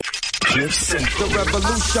Cliff Central. The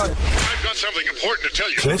revolution. I've got something important to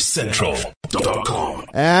tell you. CliffCentral.com.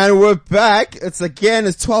 And we're back. It's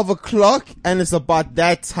 12 o'clock and it's about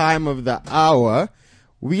that time of the hour.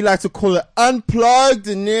 We like to call it Unplugged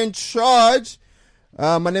and in charge.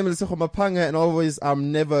 My name is Lesego Mapanga and always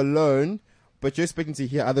I'm never alone, but you're expecting to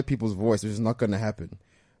hear other people's voice, which is not going to happen.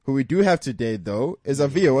 Who we do have today though is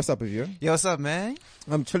Avio. What's up, Avio? Yo, what's up, man?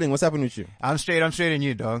 I'm chilling. What's happening with you? I'm straight on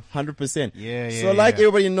you, dog. 100%. Yeah. So like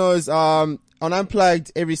everybody knows, on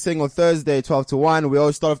Unplugged every single Thursday, 12 to 1, we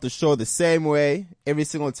always start off the show the same way. Every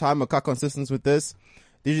single time, we're quite consistent with this.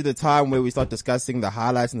 This is the time where we start discussing the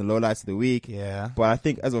highlights and the lowlights of the week. Yeah. But I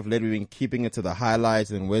think as of late, we've been keeping it to the highlights,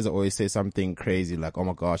 and Wes always say something crazy like, oh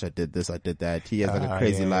my gosh, I did this, I did that. He has like a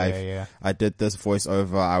crazy life. Yeah. I did this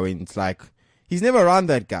voiceover. I mean, it's like, he's never around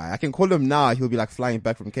that guy. I can call him now. He'll be like flying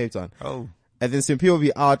back from Cape Town. Oh. And then some people will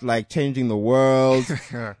be out like changing the world,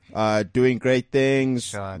 doing great things.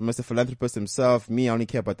 Sure. Mr. Philanthropist himself. Me, I only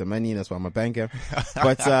care about the money. That's why I'm a banker.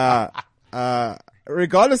 But,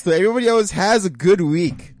 regardless though, everybody else has a good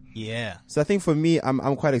week. Yeah. So I think for me,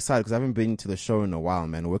 I'm quite excited because I haven't been to the show in a while,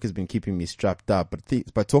 man. Work has been keeping me strapped up.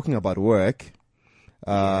 But talking about work,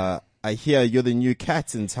 I hear you're the new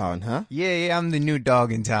cat in town, huh? Yeah, I'm the new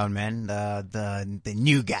dog in town, man. The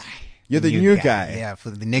new guy. You're the new guy. Yeah, for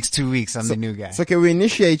the next 2 weeks, I'm the new guy. So can we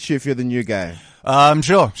initiate you if you're the new guy?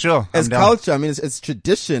 Sure. As I'm down. culture, I mean, it's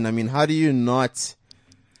tradition. I mean, how do you not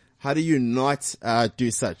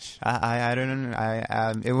do such? I don't know.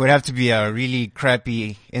 It would have to be a really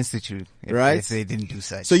crappy institute if they didn't do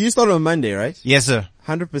such. So you started on Monday, right? Yes, sir.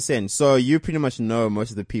 100%. So you pretty much know most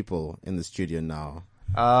of the people in the studio now.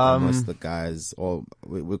 Most of the guys, or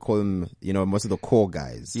we call them, most of the core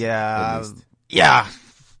guys. Yeah. Yeah.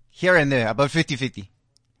 Here and there, about 50-50.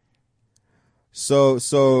 So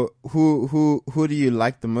who do you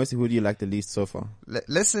like the most? Who do you like the least so far?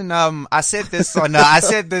 Listen, I said this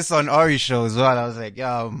on Ari's show as well. I was like,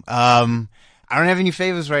 yo, I don't have any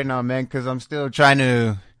favors right now, man, cause I'm still trying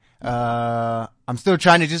to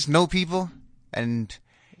just know people and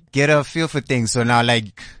get a feel for things. So now,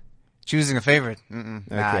 like, choosing a favorite. Okay.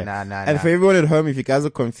 Nah. And for everyone at home, if you guys are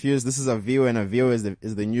confused, this is Avio, and Avio is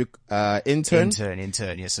the new intern.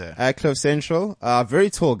 Intern, yes, sir. At Cliff Central. Very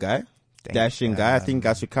tall guy. Dashing guy. I think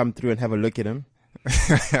guys should come through and have a look at him.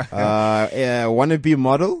 Wannabe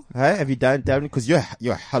model. Hey, have you done because you're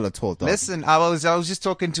hella tall, dog. Listen, I was just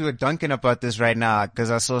talking to a Duncan about this right now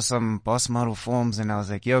because I saw some boss model forms and I was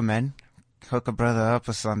like, yo, man, hook a brother up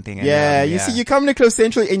or something. And, you see, you come to Cliff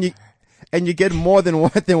Central and you get more than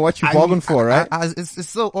what you bargained for, right? It's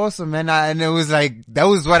so awesome, man. And it was like, that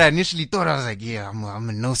was what I initially thought. I was like, yeah, I'm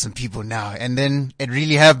gonna know some people now. And then it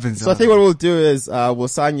really happens. So I think what we'll do is, we'll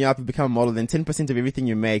sign you up and become a model. Then 10% of everything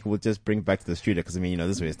you make, we'll just bring back to the studio. Cause I mean,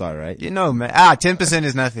 this is where it started, right? Man. 10%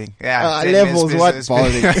 is nothing. Yeah. Levels, what?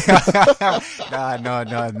 No,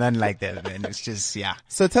 none like that, man. It's just, yeah.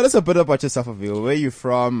 So tell us a bit about yourself, Avio. Where are you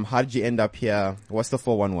from? How did you end up here? What's the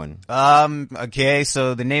 411? Okay.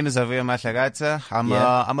 So the name is Avio Mahlagata.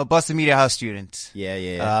 I'm a Boston Media House student.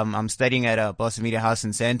 Yeah. I'm studying at Boston Media House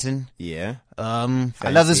in Sandton. Yeah. I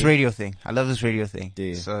love this radio thing.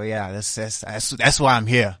 Dude. So yeah, that's why I'm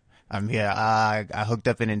here. I hooked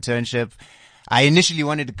up an internship. I initially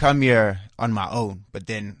wanted to come here on my own, but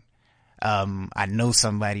then, I know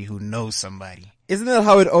somebody who knows somebody. Isn't that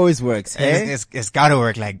how it always works? Hey? It's gotta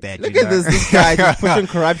work like that. Look at this guy just pushing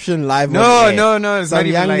corruption live. No, it's some not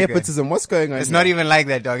even young like nepotism. What's going on? It's not even like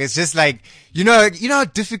that, dog. It's just like, you know how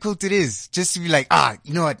difficult it is just to be like,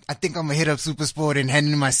 you know what? I think I'm gonna hit up Supersport and hand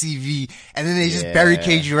in my CV, and then they just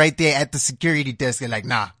barricade you right there at the security desk. They're like,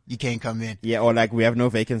 nah, you can't come in. Yeah, or like we have no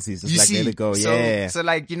vacancies. It's let it go. So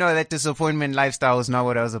like, that disappointment lifestyle was not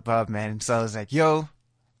what I was about, man. So I was like, yo,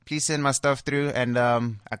 please send my stuff through, and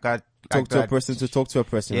talk to a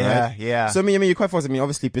person, right? Yeah. So I mean, you're quite fast. I mean,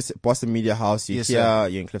 obviously, Boston Media House, you're here,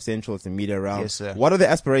 you're in Cliff Central, it's the media round. Yes, sir. What are the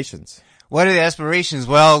aspirations?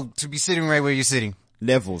 Well, to be sitting right where you're sitting.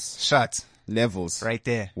 Levels. Shots. Levels. Right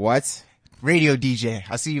there. What? Radio DJ.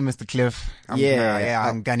 I see you, Mr. Cliff.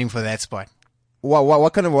 I'm gunning for that spot.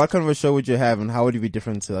 What kind of a show would you have, and how would it be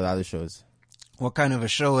different to the other shows? What kind of a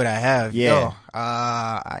show would I have? Yeah.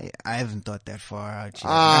 I haven't thought that far out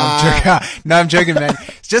yet. No, I'm joking, man.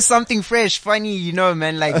 It's just something fresh, funny,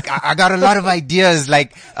 man. Like, I got a lot of ideas.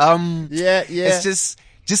 Like, yeah. It's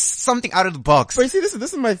just something out of the box. But you see,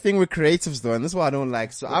 this is my thing with creatives though, and this is what I don't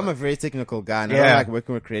like. So I'm a very technical guy, and I don't like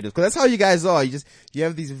working with creatives, because that's how you guys are. You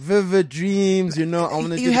have these vivid dreams, I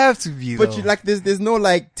want to. You have to be, but though. you like, there's no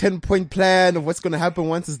like 10-point plan of what's gonna happen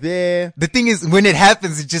once it's there. The thing is, when it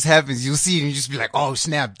happens, it just happens. You'll see it and you just be like, oh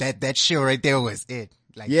snap, that show right there was it.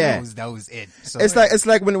 Like Yeah. that was it. So It's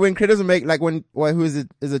like when creators make like who is it?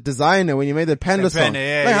 Is a designer when you made the Panda The song? Panda,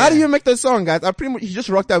 yeah, like how do yeah. you make the song, guys? I pretty much he just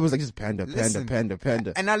rocked out. It was like just Panda. Listen.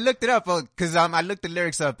 Panda. And I looked it up because I looked the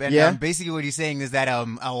lyrics up, and Yeah. basically what he's saying is that a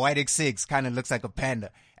white X6 kind of looks like a panda.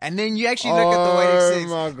 And then you actually look at the white Oh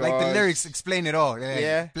my X6, like the gosh. lyrics explain it all. Like,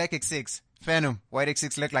 Yeah. Black X6, Phantom, white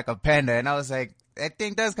X6 look like a panda, and I was like, that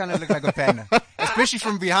thing does kind of look like a panda, especially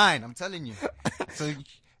from behind. I'm telling you. So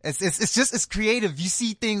it's creative. You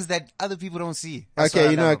see things that other people don't see. That's what Okay,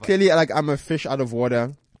 I you love know, about it. clearly like I'm a fish out of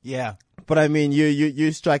water. Yeah. But I mean,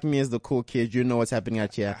 you strike me as the cool kid. You know what's happening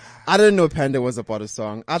out here. I didn't know Panda was about a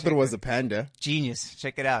song. I thought it was a panda. Genius.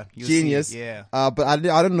 Check it out. You'll Genius. see. Yeah. But I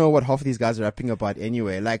don't know what half of these guys are rapping about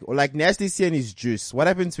anyway. Like Nasty C and his juice. What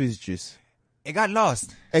happened to his juice? It got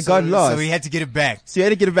lost. It got lost. So he had to get it back. So you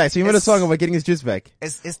had to get it back. So you made a It's- song about getting his juice back.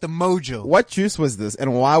 It's the mojo. What juice was this?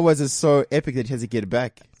 And why was it so epic that he has to get it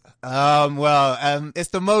back? It's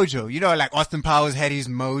the mojo. You know, like Austin Powers had his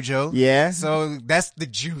mojo. Yeah. So that's the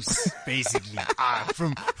juice, basically.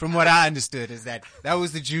 From what I understood is that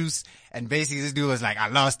was the juice. And basically this dude was like, I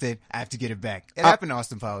lost it. I have to get it back. It happened to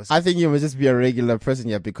Austin Powers. I think you must just be a regular person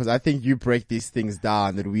here because I think you break these things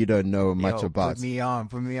down that we don't know much Yo, about. Put me on.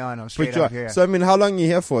 I'm But straight you up are- here. So I mean, how long are you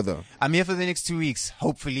here for though? I'm here for the next 2 weeks.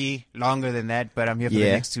 Hopefully longer than that, but I'm here for the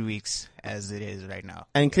Yeah. next 2 weeks as it is right now.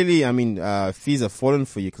 And clearly, I mean, fees have fallen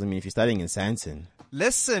for you because I mean, if you're studying in Santon.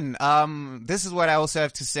 Listen, this is what I also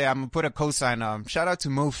have to say. I'm gonna put a cosign. Shout out to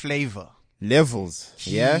Mo Flavor. Levels.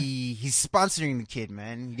 Yeah. He's sponsoring the kid,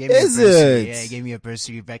 man. He gave Is me a bursary. it? Yeah, he gave me a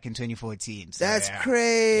bursary back in 2014. So, That's yeah.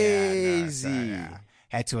 crazy. Yeah, no, so, yeah.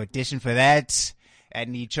 Had to audition for that,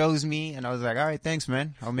 and he chose me, and I was like, all right, thanks,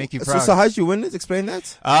 man. I'll make you proud. So how'd you win it? Explain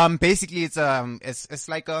that. Basically it's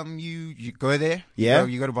like, you go there. Yeah.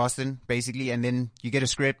 You go to Boston, basically, and then you get a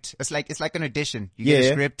script. It's like an audition. You Yeah. get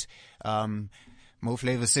a script. Mo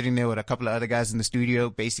Flavor sitting there with a couple of other guys in the studio.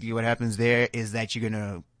 Basically what happens there is that you're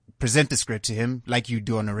gonna present the script to him like you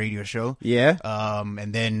do on a radio show. Yeah.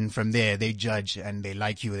 And then from there they judge and they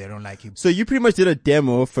like you, they don't like you. So you pretty much did a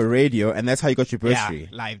demo for radio and that's how you got your bursary.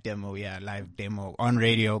 Yeah, live demo on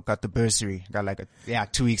radio, got the bursary.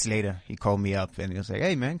 Got 2 weeks later, he called me up and he was like,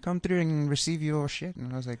 hey man, come through and receive your shit.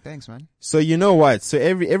 And I was like, thanks man. So you know what? So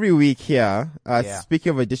every week here, Yeah.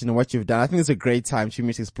 speaking of audition and what you've done, I think it's a great time to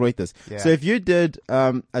exploit this. Yeah. So if you did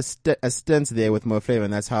a stint there with Mo Flavor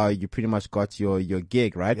and that's how you pretty much got your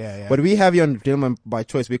gig, right? Yeah, yeah. But we have you on Gentleman by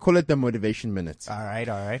Choice. We call it the Motivation Minute. All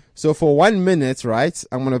right. So for 1 minute, right,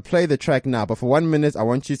 I'm going to play the track now, but for 1 minute, I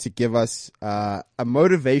want you to give us a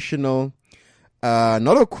motivational,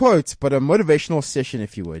 not a quote, but a motivational session,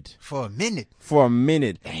 if you would. For a minute. For a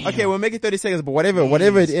minute. Damn. Okay, we'll make it 30 seconds, but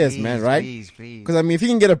whatever it is, man, right? Please. Because I mean, if you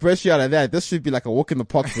can get a bursary out of that, this should be like a walk in the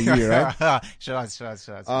park for you, right? Sure.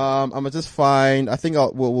 I'm gonna just find. I think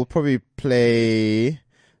we'll probably play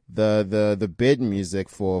the bed music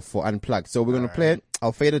for Unplugged. So we're gonna play it.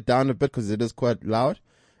 I'll fade it down a bit because it is quite loud,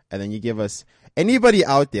 and then you give us anybody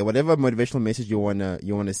out there whatever motivational message you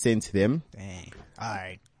wanna send to them. Dang. All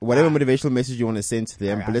right. Whatever motivational message you want to send to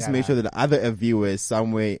them, Alright, but let's make sure that the other viewers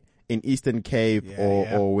somewhere in Eastern Cape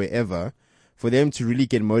or wherever, for them to really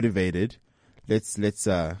get motivated. Let's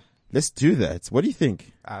do that. What do you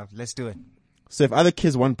think? Let's do it. So if other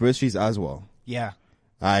kids want bursaries as well. Yeah.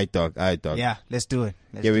 Alright, dog. Yeah. Let's do it.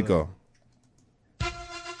 Here we go.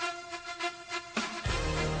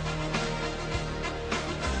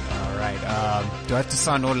 All right. Do I have to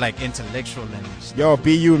sound all like intellectual and stuff? Yo,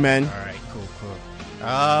 be you, man. All right.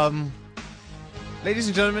 Cool. Ladies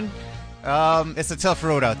and gentlemen, it's a tough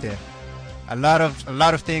road out there. A lot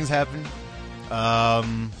of things happen.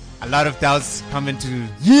 A lot of doubts come into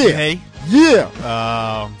play.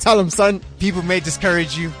 Yeah. Tell them, son. People may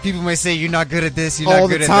discourage you. People may say you're not good at this. You're All not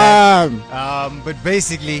the good at time. that. But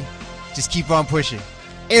basically, just keep on pushing.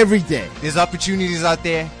 Every day. There's opportunities out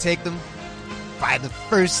there. Take them by the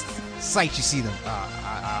first sight you see them.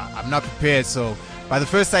 I'm not prepared, so by the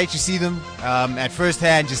first sight you see them, at first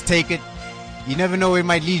hand, just take it. You never know where it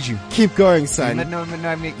might lead you. Keep going, son. You never know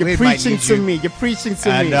where You're it might preaching lead to you. me. You're preaching to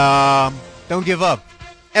And me. don't give up.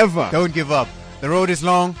 Ever. Don't give up. The road is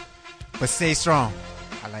long, but stay strong.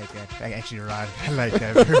 I like that. I actually rhymed. I like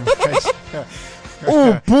that very much.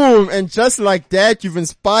 Oh, boom. And just like that, you've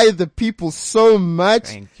inspired the people so much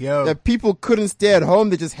Thank you. that people couldn't stay at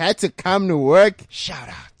home. They just had to come to work. Shout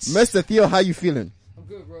outs. Mr. Theo, how you feeling? I'm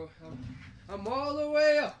good, bro. I'm all the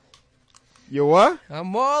way up. You what?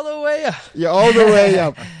 I'm all the way up. You're all the way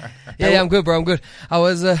up. Yeah, I'm good, bro. I'm good. I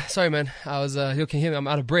was, sorry, man. You can hear me. I'm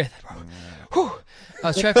out of breath, bro. Whew.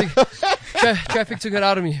 Traffic took it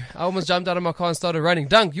out of me. I almost jumped out of my car and started running.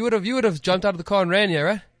 Dunk, you would have jumped out of the car and ran here,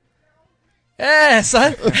 right? Yeah,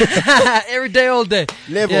 son. Every day, all day.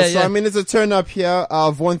 Level. Yeah, So, yeah. I mean, it's a turn up here.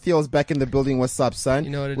 Von Thiel's back in the building. What's up, son?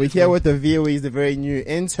 You know what it We're is, here man. with the VOE, the very new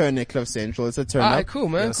intern at Cliff Central. It's a turn Alright, up. cool,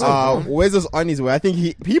 man. Yes, Cool. Wes is on his way. I think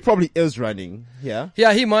he probably is running. Yeah.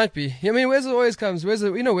 Yeah, he might be. I mean, Wes always comes.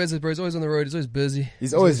 You know Wes, bro. He's always on the road. He's always busy.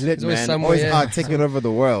 He's always lit, he's always man. somewhere, Always yeah. out taking over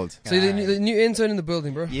the world. So the new intern in the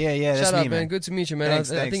building, bro. Yeah, that's Shout out, me, man. Good to meet you, man.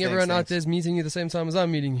 Thanks, I thanks, think thanks, everyone out thanks. there is meeting you the same time as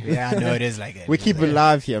I'm meeting you. Yeah, I know it is like it. We keep it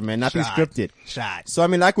live here, man. Nothing Shot. scripted. Shot. So, I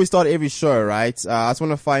mean, like we start every show, right? I just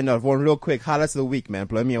want to find out one real quick. Highlights of the week, man.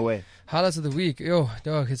 Blow me away. Highlights of the week. Yo,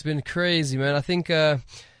 dog, it's been crazy, man. I think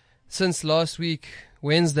since last week,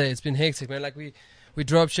 Wednesday, it's been hectic, man. Like we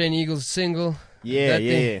dropped Shane Eagles' single. Yeah,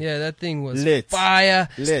 That thing was Lit. fire.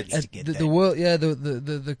 Lit. And the world, yeah,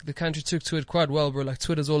 the country took to it quite well, bro. Like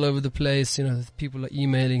Twitter's all over the place. You know, people are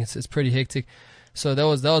emailing. It's pretty hectic. So that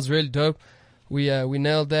was really dope. We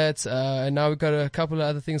nailed that, and now we've got a couple of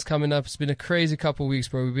other things coming up. It's been a crazy couple of weeks,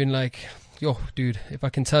 bro. We've been like, yo, dude, if I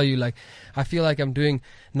can tell you, like, I feel like I'm doing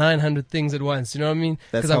 900 things at once. You know what I mean?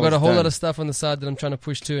 That's Because I've how got a it's whole done. lot of stuff on the side that I'm trying to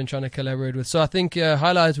push to and trying to collaborate with. So I think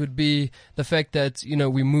highlights would be the fact that, you know,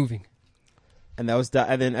 we're moving. And that was that.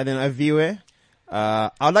 And then a viewer.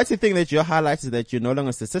 I'd like to think that your highlight is that you're no longer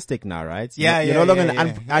a statistic now, right? You're no longer an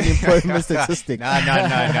unemployment statistic. No.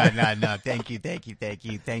 Thank you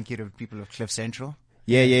to the people of Cliff Central,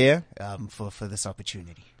 Yeah. for this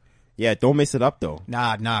opportunity. Yeah, don't mess it up though.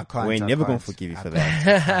 Nah, can't. We ain't I never gonna can't. forgive you for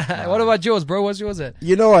that. What about yours, bro? What's yours at?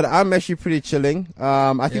 You know what? I'm actually pretty chilling.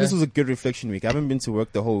 I think Yeah. this was a good reflection week. I haven't been to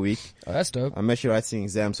work the whole week. Oh, that's dope. I'm actually writing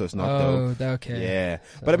exams, so it's not Oh, dope. okay. Yeah.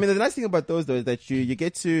 But I mean, the nice thing about those though is that you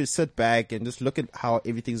get to sit back and just look at how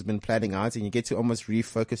everything's been planning out and you get to almost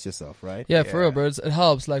refocus yourself, right? Yeah, for real, bro. It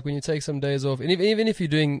helps, like, when you take some days off. And even if you're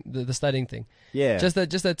doing the studying thing. Yeah. Just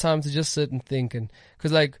that time to just sit and think. And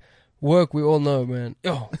because, like, work, we all know, man.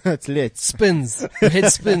 Yo, It's lit. spins. Your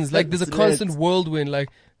head spins. Like, there's a It's constant lit. whirlwind, like,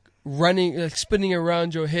 running, like, spinning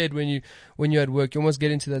around your head when you're at work. You almost get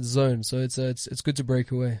into that zone. So it's good to break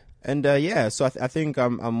away. And yeah, so I think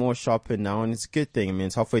I'm more sharper now, and it's a good thing. I mean,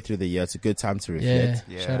 it's halfway through the year. It's a good time to Yeah.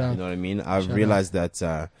 reflect. Shout You out. know what I mean? I've Shout realized that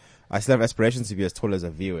I still have aspirations to be as tall as a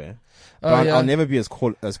viewer. Oh, But yeah. I'll never be as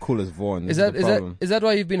cool as Vaughn. Is This that the is that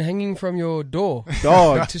why you've been hanging from your door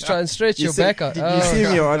dog? to try and stretch You your see, back out? did you see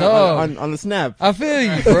me dog. on the snap? I feel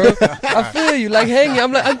you, bro. I feel you. Like hanging.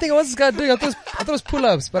 I'm thinking, what's this guy doing? I thought it was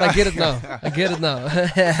pull-ups, but I get it now.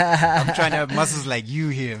 I'm trying to have muscles like you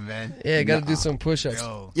here, man. Yeah, gotta do some push-ups.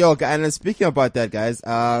 Yo, and then speaking about that, guys,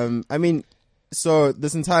 I mean, so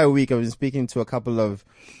this entire week I've been speaking to a couple of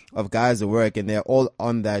guys at work, and they're all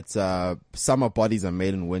on that summer bodies are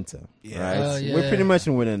made in winter, right? Oh, yeah. We're pretty much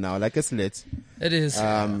in winter now, like it's lit. It is.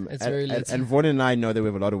 It's very lit. And Vaughn and I know that we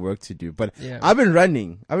have a lot of work to do, but Yeah. I've been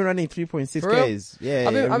running 3.6 For real? Ks. Yeah,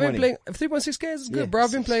 I've every been morning. playing 3.6 Ks is good, Yeah. bro.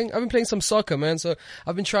 I've been playing some soccer, man. So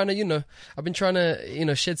I've been trying to,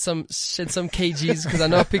 shed some kgs because I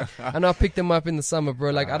know I picked them up in the summer,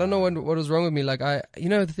 bro. Like I don't know what was wrong with me. Like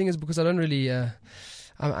the thing is because I don't really,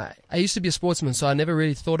 I used to be a sportsman, so I never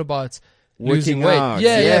really thought about losing Working weight. out.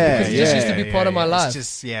 Yeah, because it just Yeah. used to be part of my life.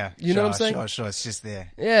 It's just, You know what I'm saying? Sure, it's just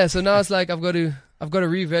there. Yeah, so now it's like I've got to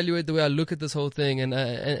reevaluate the way I look at this whole thing, and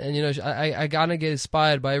I gotta get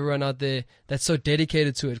inspired by everyone out there that's so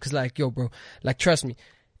dedicated to it. Because like, yo, bro, like trust me,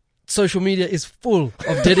 social media is full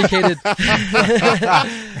of dedicated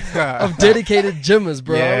gymmers,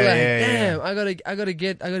 bro. I'm like, damn, I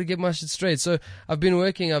gotta get my shit straight. So I've been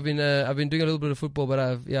working. I've been doing a little bit of football, but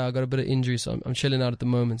I got a bit of injury, so I'm chilling out at the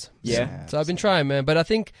moment. Yeah. So I've been trying, man. But I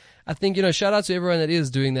think shout out to everyone that is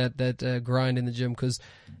doing that grind in the gym, because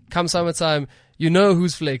come summertime, you know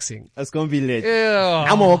who's flexing. It's gonna be lit. Yeah.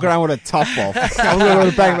 I'm gonna walk around with a top off. I'm gonna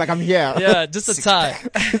go back like I'm here. Yeah, just a tie.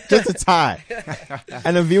 Just a tie.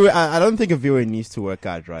 And a viewer, I don't think a viewer needs to work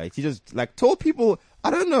out, right? You just, like, tall people, I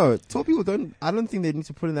don't know. Tall people I don't think they need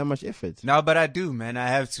to put in that much effort. No, but I do, man. I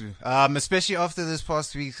have to. Especially after this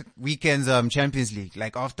past weekend's Champions League.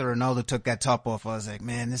 Like after Ronaldo took that top off, I was like,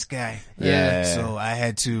 man, this guy. Yeah. So I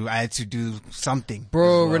had to do something.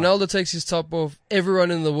 Bro, as well. Ronaldo takes his top off. Everyone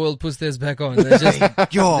in the world puts theirs back on. They're just,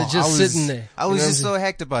 Yo, they're just sitting there. I was just so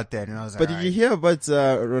hacked about that, and I was like, But did you hear about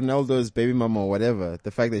Ronaldo's baby mama or whatever? The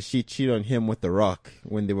fact that she cheated on him with The Rock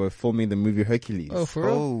when they were filming the movie Hercules. Oh, for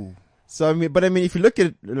real? oh, So I mean, if you look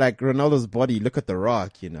at like Ronaldo's body, look at The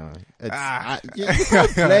Rock. You know, it's, you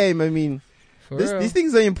can't blame. I mean, For real. these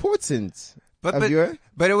things are important.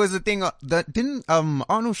 But it was the thing that didn't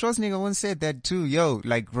Arnold Schwarzenegger once said that too. Yo,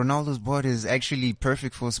 like Ronaldo's body is actually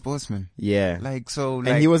perfect for a sportsman. Yeah.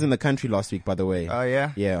 And he was in the country last week, by the way. Oh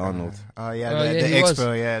yeah. Yeah, Arnold. The he was.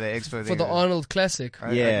 expo. Yeah, the expo For the Arnold Classic.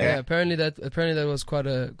 Yeah. Apparently that was quite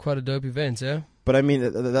a dope event. Yeah. But I mean,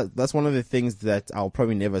 that's one of the things that I'll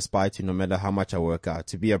probably never aspire to, no matter how much I work out.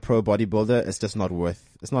 To be a pro bodybuilder, it's just not worth.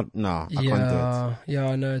 It's not. Nah, I can't do it.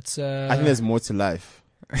 Yeah, no, it's. I think there's more to life.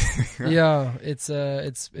 Yeah, it's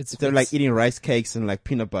They're like eating rice cakes and like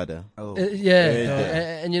peanut butter.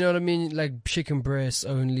 And you know what I mean, like chicken breasts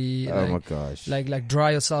only. Oh my gosh! Like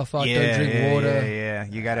dry yourself out. Don't drink water. Yeah.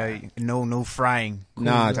 You gotta no frying.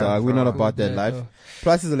 Nah, dog, we're not about that life. No.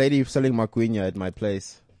 Plus, there's a lady selling macuña at my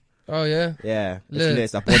place. Oh yeah. Yeah, Lit.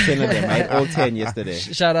 it's lit. I bought 10 of them. I ate all 10 yesterday.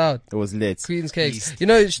 Shout out. It was lit. Queen's Cakes. You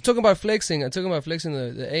know, talking about flexing. The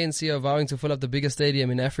ANC are vowing to fill up the biggest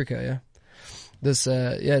stadium in Africa. Yeah.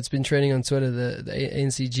 It's been trending on Twitter. The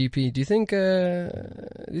ANC GP. Do you think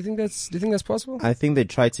that's possible? I think they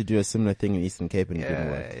tried to do a similar thing in Eastern Cape and it didn't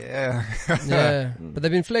work. Yeah. But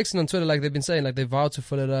they've been flexing on Twitter, like they've been saying, like they vowed to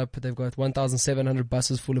fill it up. They've got 1,700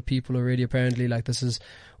 buses full of people already. Apparently, like this is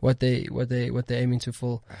what they're aiming to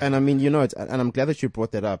fill. And I mean, you know, and I'm glad that you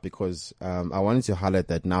brought that up because I wanted to highlight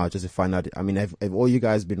that now just to find out. I mean, have all you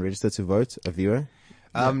guys been registered to vote? A viewer?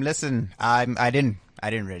 Listen, I didn't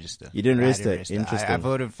register. You didn't register? Interesting. I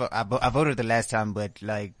voted the last time, but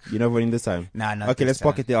like. You're not voting this time? Nah, not okay, this let's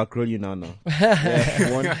time. pocket there. I'll grill you now. Yeah,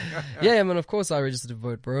 you won? Yeah, man, of course I registered to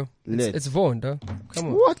vote, bro. It's Vaughan, though. Come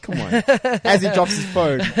on. What? Come on. As he drops his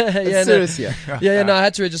phone. It's serious here. No, I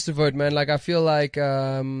had to register to vote, man. Like, I feel like,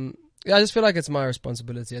 I just feel like it's my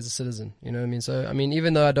responsibility as a citizen. You know what I mean? So, I mean,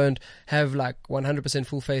 even though I don't have like 100%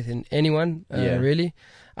 full faith in anyone, really,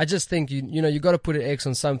 I just think you got to put an X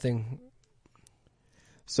on something.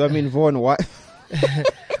 So, I mean, Vaughan, why?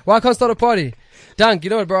 Why can't start a party? Dunk, you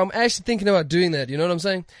know what, bro? I'm actually thinking about doing that. You know what I'm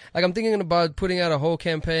saying? Like, I'm thinking about putting out a whole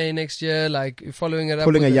campaign next year, like following it up.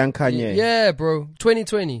 Pulling a young Kanye. Yeah, bro.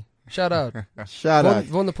 2020. Shout out. Shout out.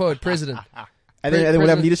 Vaughan the Poet, president. And then we'll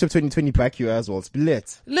have Leadership 2020 back you as well. It's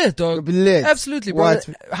lit. Lit, dog. It'll be lit. Absolutely, bro. What?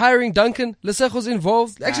 Hiring Duncan. Lesejo's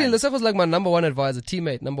involved. Actually, Lesejo's like my number one advisor,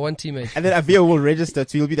 number one teammate. And then Avia will register,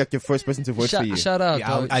 so you'll be like your first person to vote for you. Shout out, Yeah,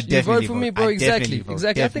 dog. I You definitely vote for me, vote. bro. I Exactly. definitely vote.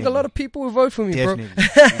 Exactly. I think a lot of people will vote for me, Definitely.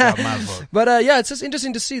 bro. You got my vote. But it's just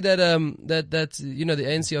interesting to see that you know the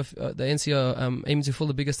ANC are aiming to fill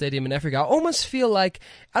the biggest stadium in Africa. I almost feel like,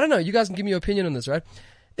 I don't know. You guys can give me your opinion on this, right?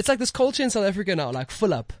 It's like this culture in South Africa now, like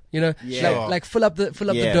full up, you know, like fill up the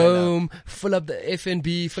dome, fill up the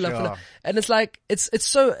FNB, fill up, and it's like it's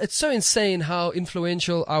so insane how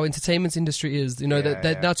influential our entertainment industry is, you know,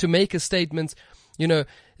 that now to make a statement, you know,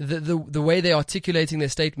 the way they're articulating their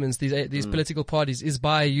statements, these political parties, is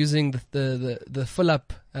by using the fill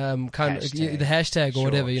up kind of the hashtag or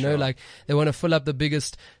whatever, you know, like they want to fill up the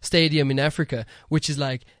biggest stadium in Africa, which is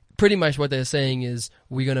like. Pretty much what they're saying is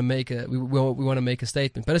we're gonna make we want to make a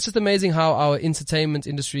statement, but it's just amazing how our entertainment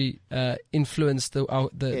industry influenced the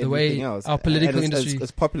way else. our political and industry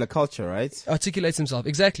it's popular culture, right? articulates himself.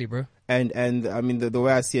 Exactly, bro. And I mean the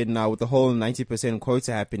way I see it now with the whole 90%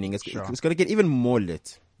 quota happening, it's gonna get even more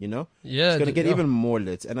lit. You know, Yeah, it's gonna get even more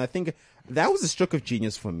lit, and I think that was a stroke of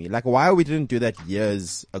genius for me. Like, why we didn't do that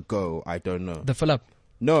years ago, I don't know. The fill up.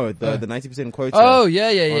 No, the 90% quota. Oh yeah.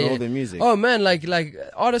 On all the music. Oh man, like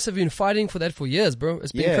artists have been fighting for that for years, bro.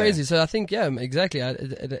 It's been crazy. So I think exactly.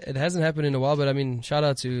 It hasn't happened in a while, but I mean, shout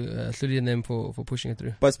out to Hludi and them for pushing it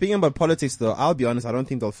through. But speaking about politics, though, I'll be honest. I don't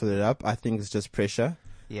think they'll fill it up. I think it's just pressure.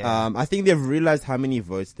 Yeah. I think they've realized how many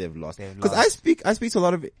votes they've lost. Because I speak to a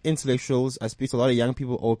lot of intellectuals. I speak to a lot of young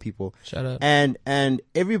people, old people. Shout out. And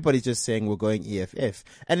everybody's just saying we're going EFF.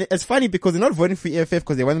 And it's funny because they're not voting for EFF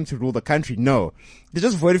because they want them to rule the country. No. They're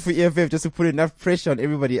just voting for EFF just to put enough pressure on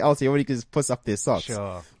everybody else. So everybody can just puss up their socks.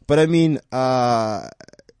 Sure. But I mean,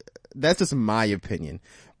 that's just my opinion.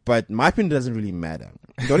 But my opinion doesn't really matter.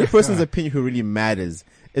 The only person's opinion who really matters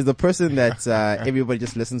is the person that everybody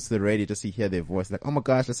just listens to the radio just to hear their voice. Like, oh my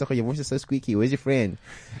gosh, Lesejo, your voice is so squeaky. Where's your friend?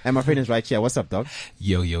 And my friend is right here. What's up, dog?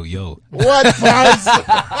 Yo. What, Buzz?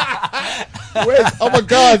 Wait, oh my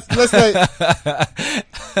God.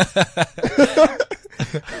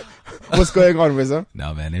 What's going on, Rizzo?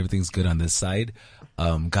 No, man, everything's good on this side.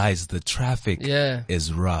 Guys, the traffic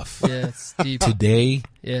is rough. Yeah, it's deep. Today,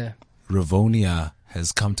 Yeah. Rivonia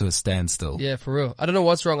has come to a standstill. Yeah, for real. I don't know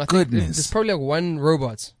what's wrong. I think Goodness. there's probably like one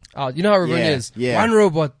robot. out. You know how Ravine is. Yeah. One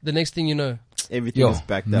robot, the next thing you know. Everything is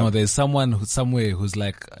backed up. No, there's someone somewhere who's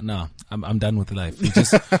like, nah, I'm done with life. He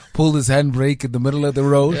just pulled his handbrake in the middle of the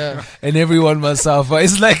road and everyone must suffer.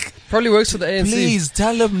 It's like, probably works for the ANC. please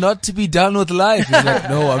tell him not to be done with life. He's like,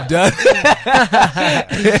 no, I'm done.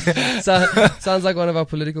 Sounds like one of our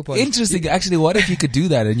political parties. Interesting. Actually, what if you could do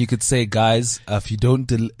that and you could say, guys, if you don't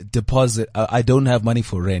deposit, I don't have money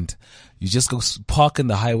for rent. You just go park in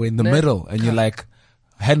the highway in the middle and you're like,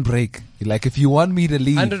 handbrake. You're like, if you want me to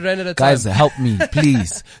leave, 100 rand at a guys, time. help me,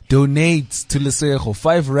 please. Donate to Lesego,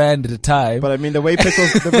 5 rand at a time. But I mean, the way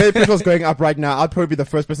petrol's going up right now, I'd probably be the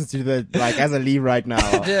first person to do that, like, as I leave right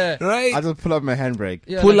now. Yeah. Right? I'll just pull up my handbrake.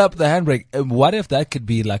 Yeah, Pull up the handbrake. What if that could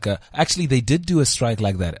be like actually they did do a strike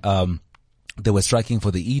like that. They were striking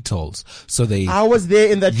for the e-tolls. So I was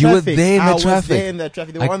there in the traffic. You were there in the I was traffic. there in the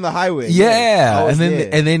traffic. They were on the highway. Yeah. I was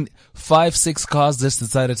And there. then 5-6 cars just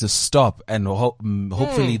decided to stop and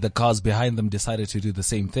hopefully the cars behind them decided to do the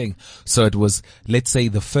same thing. So it was, let's say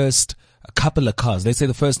the first couple of cars, let's say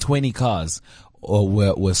the first 20 cars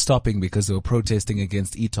were stopping because they were protesting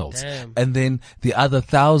against e-tolls. Damn. And then the other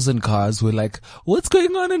 1,000 cars were like, what's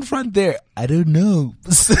going on in front there? I don't know.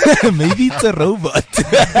 Maybe it's a robot.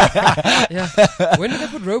 Yeah. When did they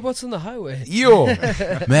put robots on the highway? Yo,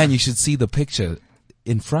 man, you should see the picture.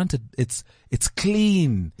 In front, it's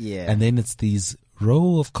clean. Yeah. And then it's these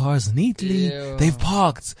row of cars neatly. Ew. They've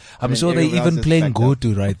parked. I'm then sure they everyone else even is playing backed up.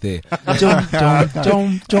 Gotu right there. Jump, jump,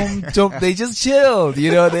 jump, jump, jump. They just chilled.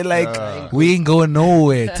 You know, they're like, we ain't going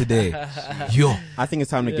nowhere today. Yo, I think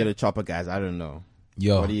it's time to get a chopper, guys. I don't know.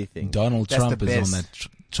 yo. What do you think? Donald That's Trump the is on best. that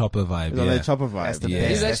chopper vibe. It's on Yeah. that chopper vibe. That's the Yeah. best.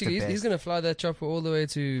 He's That's actually the he's best. gonna fly that chopper all the way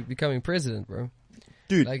to becoming president, bro.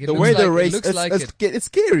 Dude, Like, it the looks way the like- it race, looks it's, like it's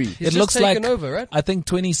scary. He's It just looks taken like- over, right? I think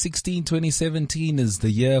 2016, 2017 is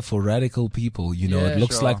the year for radical people. You know, Yeah, it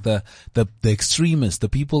looks sure. like the extremists, the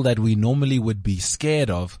people that we normally would be scared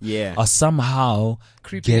of, Yeah. are somehow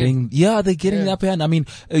Creeping they're getting Yeah. up here. I mean,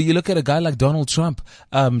 you look at a guy like Donald Trump.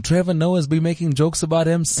 Trevor Noah's been making jokes about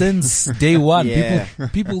him since day one. Yeah.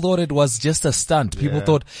 People thought it was just a stunt. People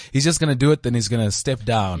thought he's just gonna do it, then he's gonna step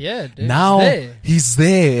down. Yeah, dude, now he's there. he's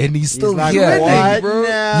there and he's still He's like, here. what bro?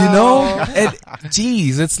 now? You know, and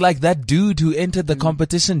geez, it's like that dude who entered the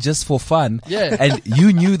competition just for fun. Yeah. And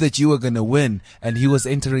you knew that you were gonna win and he was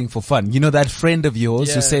entering for fun. You know that friend of yours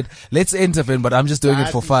Yeah. who said, let's enter him, but I'm just doing it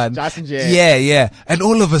for fun. Justin J. Yeah. And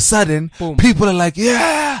all of a sudden, Boom. people are like,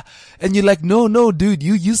 yeah. And you're like, no, dude,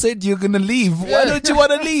 you said you're gonna leave. Why Yeah. don't you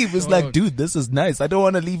wanna leave? It's like, Dog. dude, this is nice. I don't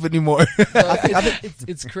wanna leave anymore.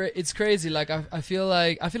 It's crazy. Like I feel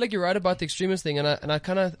like you're right about the extremist thing, and I've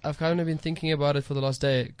kind of been thinking about it for the last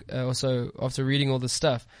day or so after reading all this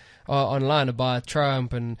stuff online about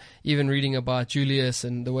Trump and even reading about Julius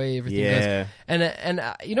and the way everything Yeah. goes. And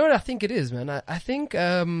you know what I think it is, man. I think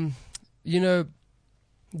you know,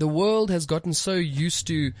 the world has gotten so used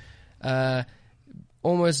to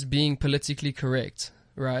almost being politically correct,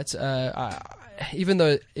 right? Even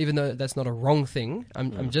though that's not a wrong thing,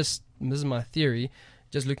 this is my theory,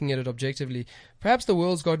 just looking at it objectively. Perhaps the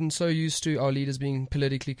world's gotten so used to our leaders being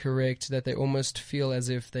politically correct that they almost feel as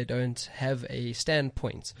if they don't have a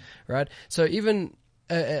standpoint, right? So even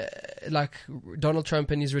like Donald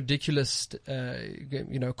Trump and his ridiculous,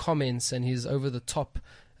 comments and his over the top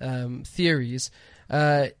theories.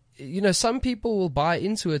 Some people will buy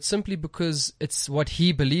into it simply because it's what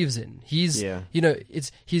he believes in. He's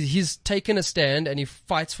taken a stand and he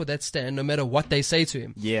fights for that stand no matter what they say to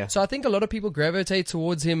him. Yeah. So I think a lot of people gravitate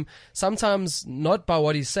towards him sometimes not by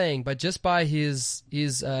what he's saying, but just by his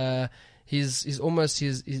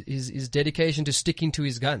dedication to sticking to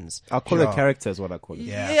his guns. I'll call it character is what I call it.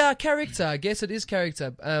 Yeah, character. I guess it is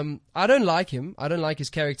character. I don't like him. I don't like his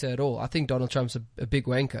character at all. I think Donald Trump's a big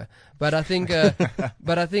wanker. But I think, I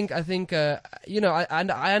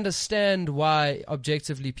understand why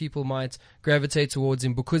objectively people might gravitate towards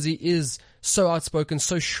him because he is so outspoken,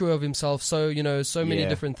 so sure of himself, so many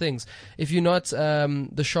different things. If you're not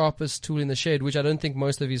the sharpest tool in the shed, which I don't think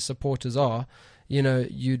most of his supporters are,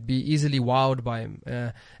 you'd be easily wowed by him.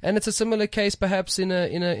 And it's a similar case perhaps in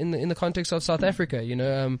the context of South Africa.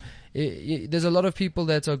 There's a lot of people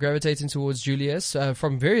that are gravitating towards Julius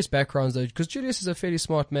from various backgrounds though, because Julius is a fairly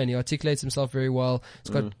smart man. He articulates himself very well.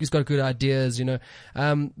 He's got good ideas,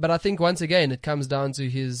 but I think once again it comes down to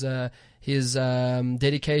his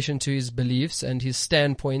dedication to his beliefs and his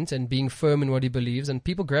standpoint and being firm in what he believes, and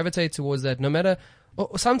people gravitate towards that no matter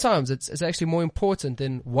or sometimes it's actually more important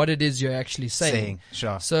than what it is you're actually saying.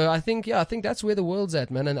 Sure. So I think that's where the world's at,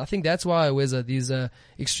 man. And I think that's why these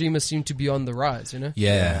extremists seem to be on the rise, you know?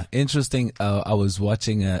 Yeah. Interesting. I was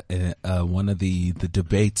watching one of the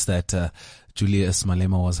debates that Julius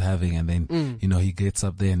Malema was having, and then, he gets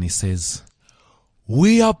up there and he says,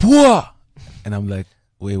 "We are poor." And I'm like,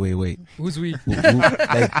 wait. Who's we?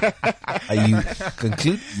 Are you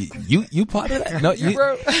conclude? You part of that? No,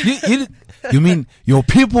 Bro. you mean your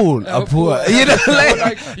people are poor? poor. You know,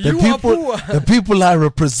 The people I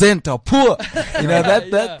represent are poor. You know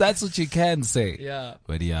Yeah. that's what you can say. Yeah.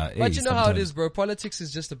 But yeah, But hey, you know how it sometimes- is, bro. Politics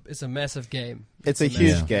is just it's a massive game. It's a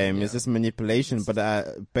huge Yeah. game. It's just manipulation. But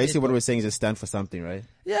basically, what we're saying is just stand for something, right?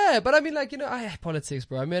 Yeah, but I mean, like, I hate politics,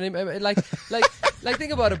 bro. I mean, like,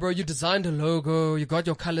 think about it, bro. You designed a logo, you got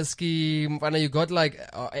your color scheme, and you got like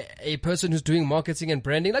a person who's doing marketing and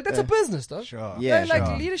branding. Like, that's a business, though. Sure. Yeah, Like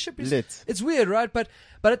sure. leadership is Lit. it's weird, right? But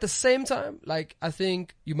at the same time, like, I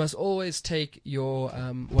think you must always take your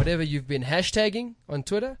whatever you've been hashtagging on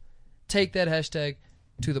Twitter, take that hashtag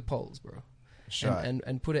to the polls, bro. Sure.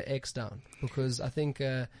 And put an X down, because I think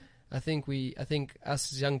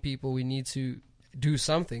us young people, we need to do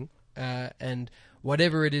something, and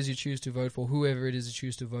whatever it is you choose to vote for, whoever it is you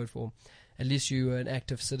choose to vote for, at least you are an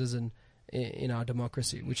active citizen in our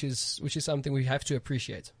democracy, which is something we have to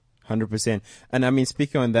appreciate. 100%. And I mean,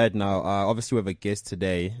 speaking on that now, obviously we have a guest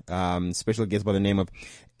today, special guest by the name of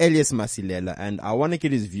Elias Masilela, and I want to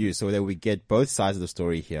get his view so that we get both sides of the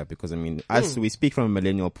story here, because I mean, we speak from a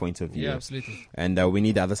millennial point of view. Yeah, absolutely. And we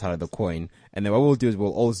need the other side of the coin. And then what we'll do is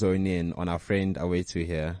we'll all zone in on our friend Awetu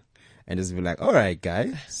here and just be like, all right,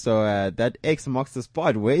 guys, so that X marks the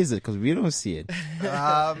spot. Where is it? Because we don't see it.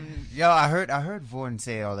 I heard Vaughn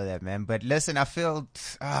say all of that, man. But listen, I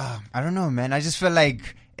felt, I don't know, man. I just feel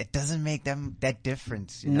like it doesn't make them that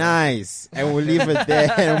difference. You know? Nice. And we'll leave it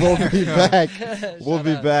there and we'll be back. We'll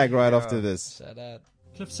be back right after this. Shout out.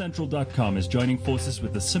 CliffCentral.com is joining forces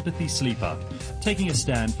with the Sympathy Sleep Out, taking a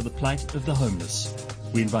stand for the plight of the homeless.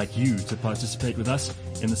 We invite you to participate with us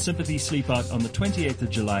in the Sympathy Sleep Out on the 28th of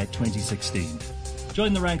July 2016.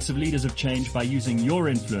 Join the ranks of leaders of change by using your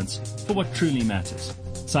influence for what truly matters.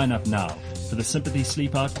 Sign up now for the Sympathy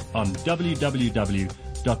Sleep Out on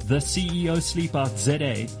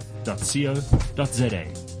www.theceosleepoutza.co.za.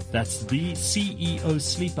 That's the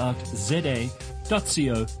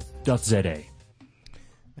ceosleepoutza.co.za.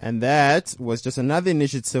 And that was just another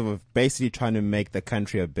initiative of basically trying to make the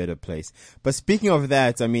country a better place. But speaking of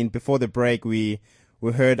that, I mean, before the break, we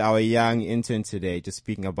heard our young intern today just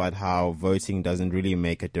speaking about how voting doesn't really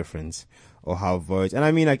make a difference, or how vote. And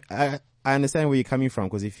I mean, like, I understand where you're coming from,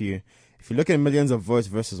 because if you look at millions of votes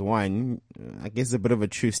versus one, I guess it's a bit of a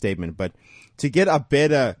true statement. But to get a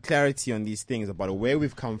better clarity on these things about where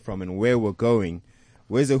we've come from and where we're going,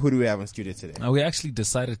 who do we have in studio today? We actually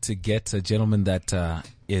decided to get a gentleman that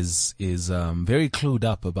is very clued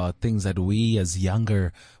up about things that we as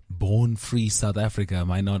younger, born-free South Africa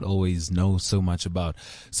might not always know so much about.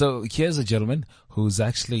 So here's a gentleman who's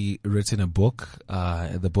actually written a book.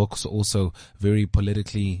 The book's also very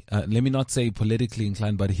politically, let me not say politically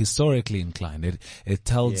inclined, but historically inclined. It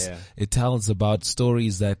tells about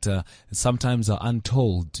stories that sometimes are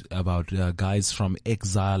untold about guys from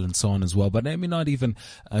exile and so on as well. But let me not even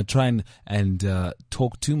try and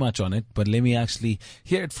talk too much on it, but let me actually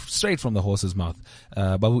hear it straight from the horse's mouth.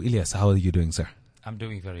 Babu Ilyas, how are you doing, sir? I'm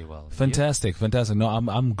doing very well. Fantastic. No,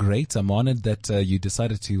 I'm great. I'm honored that you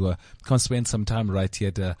decided to come spend some time right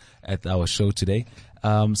here at our show today.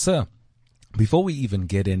 Sir, before we even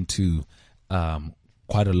get into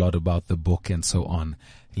quite a lot about the book and so on,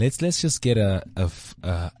 let's just get an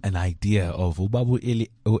idea of Ubabu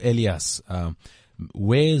Elias.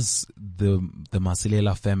 Where's the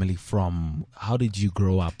Masilela family from? How did you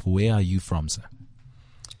grow up? Where are you from, sir?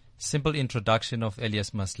 Simple introduction of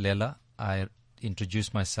Elias Masilela. I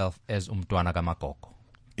introduce myself as Umntwana Kamakoko.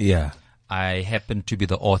 Yeah. I happen to be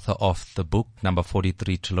the author of the book, number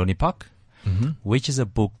 43, Trelawney Park, which is a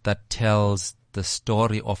book that tells the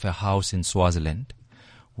story of a house in Swaziland,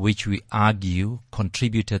 which we argue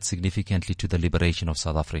contributed significantly to the liberation of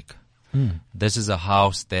South Africa. This is a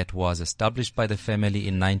house that was established by the family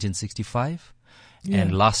in 1965,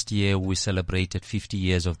 and last year we celebrated 50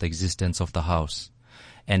 years of the existence of the house.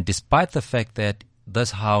 And despite the fact that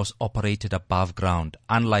this house operated above ground,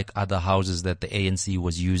 unlike other houses that the ANC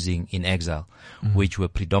was using in exile, which were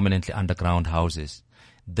predominantly underground houses,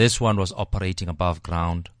 this one was operating above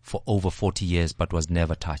ground for over 40 years but was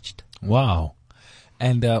never touched. Wow.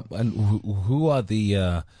 And who are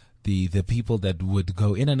the people that would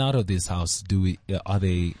go in and out of this house? Are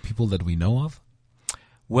they people that we know of?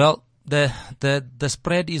 Well, the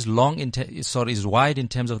spread is is wide in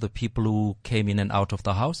terms of the people who came in and out of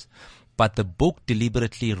the house, but the book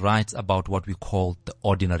deliberately writes about what we call the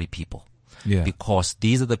ordinary people. Yeah. Because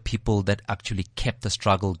these are the people that actually kept the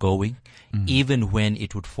struggle going, even when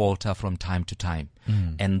it would falter from time to time.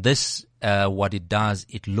 And this, what it does,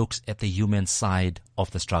 it looks at the human side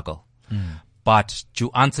of the struggle. But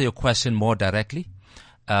to answer your question more directly,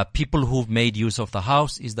 people who've made use of the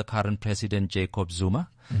house is the current president, Jacob Zuma,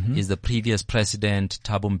 is the previous president,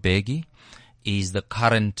 Thabo Mbeki, is the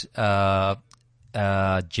current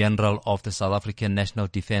general of the South African National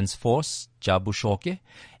Defence Force, Jabu Shoke,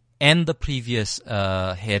 and the previous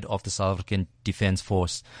head of the South African Defence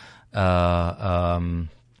Force.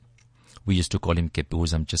 We used to call him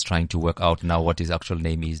Kepuza. I'm just trying to work out now what his actual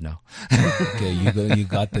name is now. Okay, you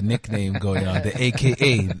got the nickname going on, the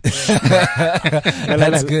AKA.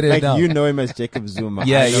 That's good like enough. You know him as Jacob Zuma.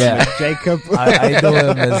 Yeah, I know yeah. him as Jacob. I know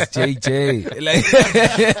him as JJ.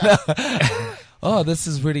 Oh, this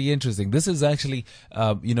is pretty interesting. This is actually,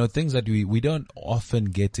 things that we don't often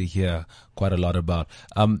get to hear quite a lot about.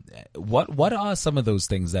 What are some of those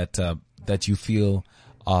things that you feel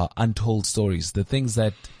are untold stories? The things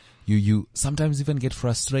that you sometimes even get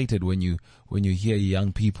frustrated when you hear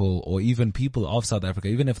young people or even people of South Africa,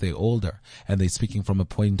 even if they're older and they're speaking from a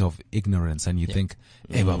point of ignorance, and you think,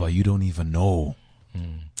 hey, Baba, you don't even know.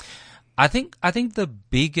 I think the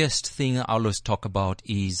biggest thing I always talk about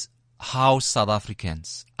is how South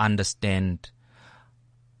Africans understand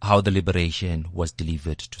how the liberation was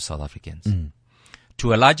delivered to South Africans.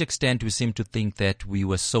 To a large extent, we seem to think that we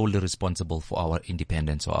were solely responsible for our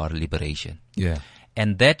independence or our liberation. Yeah.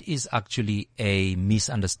 And that is actually a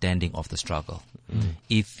misunderstanding of the struggle.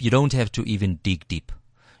 If you don't have to even dig deep,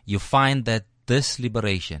 you find that this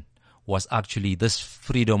liberation this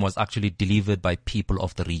freedom was actually delivered by people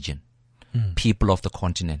of the region, people of the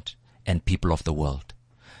continent, and people of the world.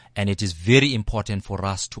 And it is very important for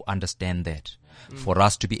us to understand that, for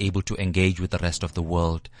us to be able to engage with the rest of the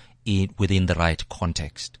world within the right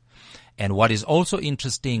context. And what is also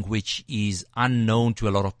interesting, which is unknown to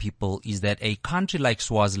a lot of people, is that a country like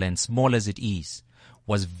Swaziland, small as it is,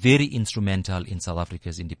 was very instrumental in South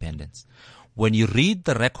Africa's independence. When you read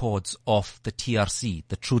the records of the TRC,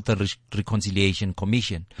 the Truth and Reconciliation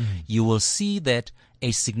Commission, you will see that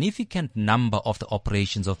a significant number of the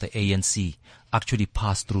operations of the ANC actually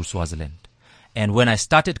passed through Swaziland. And when I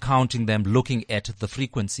started counting them, looking at the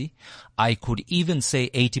frequency, I could even say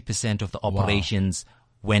 80% of the operations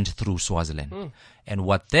went through Swaziland. And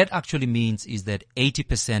what that actually means is that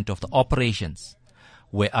 80% of the operations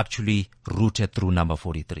were actually routed through number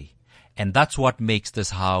 43. And that's what makes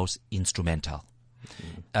this house instrumental.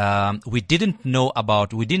 We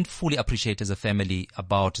didn't fully appreciate as a family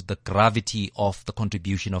about the gravity of the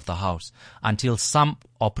contribution of the house until some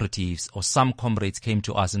operatives or some comrades came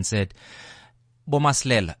to us and said,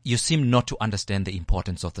 Bomaslela, you seem not to understand the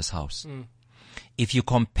importance of this house. If you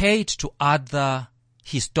compare it to other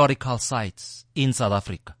historical sites in South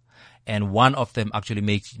Africa, and one of them actually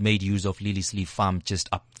made use of Liliesleaf Farm just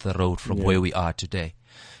up the road from where we are today.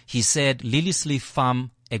 He said Liliesleaf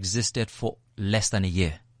Farm existed for less than a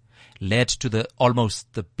year, led to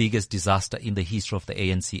almost the biggest disaster in the history of the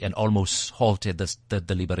ANC and almost halted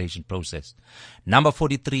the liberation process. Number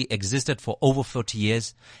 43 existed for over 40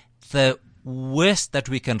 years. The worst that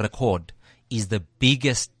we can record is the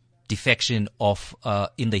biggest defection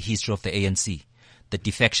in the history of the ANC. The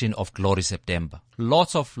defection of Glory September.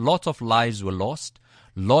 Lots of lives were lost.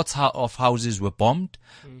 Lots of houses were bombed,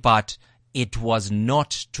 but it was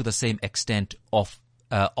not to the same extent of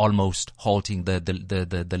almost halting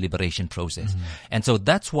the liberation process. And so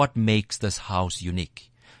that's what makes this house unique.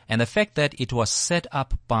 And the fact that it was set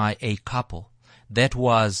up by a couple that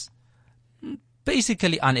was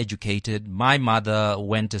basically uneducated. My mother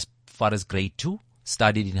went as far as grade 2,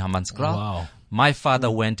 studied in Hammanskraal. Wow. My father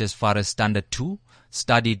went as far as standard 2,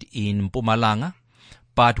 studied in Mpumalanga.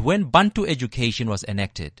 But when Bantu education was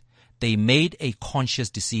enacted, they made a conscious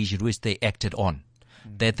decision which they acted on,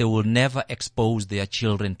 that they will never expose their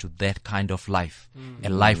children to that kind of life, a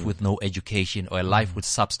life with no education or a life with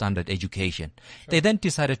substandard education. They then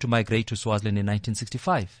decided to migrate to Swaziland in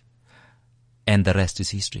 1965. And the rest is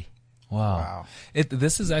history. Wow.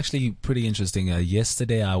 This is actually pretty interesting.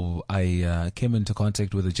 Yesterday, I came into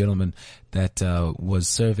contact with a gentleman that was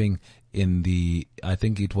serving in I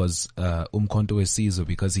think it was Umkhonto weSizwe,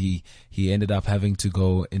 because he ended up having to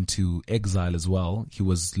go into exile as well. He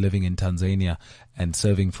was living in Tanzania and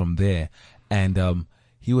serving from there. And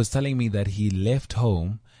he was telling me that he left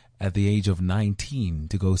home at the age of 19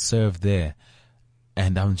 to go serve there.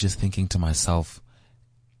 And I'm just thinking to myself,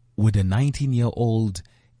 would a 19-year-old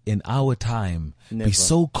in our time Never. be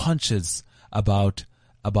so conscious about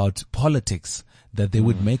politics that they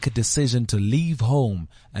would make a decision to leave home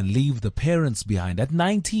and leave the parents behind at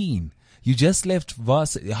 19. You just left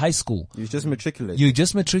high school. You just matriculate. You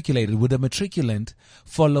just matriculated. Would a matriculant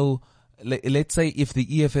follow, let's say if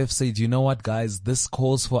the EFF said, you know what guys, this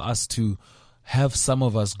calls for us to have some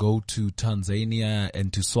of us go to Tanzania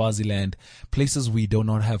and to Swaziland, places we do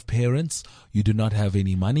not have parents, you do not have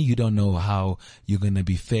any money, you don't know how you're going to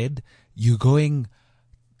be fed. You're going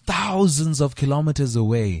thousands of kilometers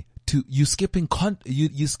away you skipping,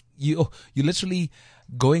 you're literally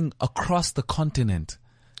going across the continent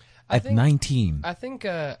at 19. I think,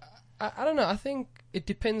 I don't know, I think it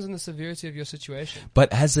depends on the severity of your situation.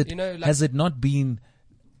 But has it not been,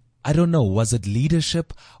 I don't know, was it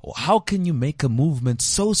leadership? Or how can you make a movement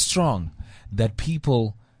so strong that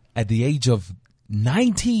people at the age of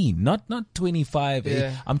 19, not 25,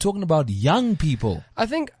 I'm talking about young people. I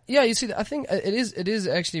think, you see, I think it is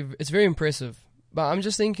actually, it's very impressive. But I'm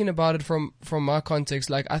just thinking about it from my context.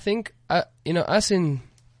 Like, I think, us in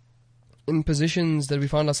positions that we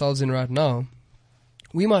find ourselves in right now,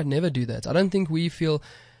 we might never do that. I don't think we feel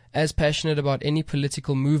as passionate about any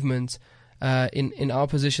political movement in our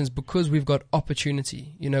positions because we've got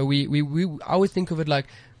opportunity. You know, I would think of it like,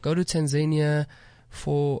 go to Tanzania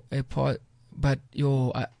for a part, but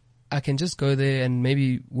I can just go there and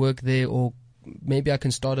maybe work there, or maybe I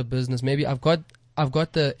can start a business. Maybe I've got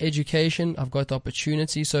the education, I've got the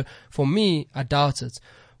opportunity. So for me, I doubt it.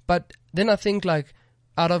 But then I think like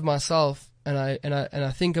out of myself, and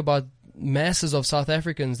I think about masses of South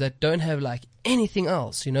Africans that don't have like anything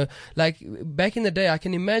else, you know, like back in the day, I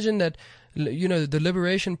can imagine that, you know, the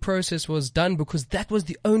liberation process was done because that was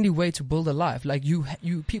the only way to build a life. Like you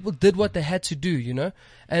people did what they had to do, you know,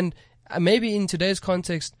 and maybe in today's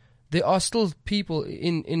context, there are still people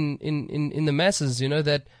in the masses, you know,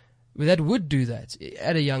 that would do that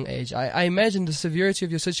at a young age. I imagine the severity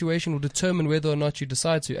of your situation will determine whether or not you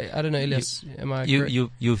decide to. I don't know, Elias, am I correct?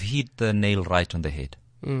 You've hit the nail right on the head.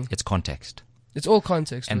 It's context. It's all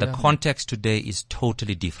context. And the context today is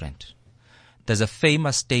totally different. There's a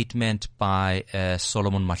famous statement by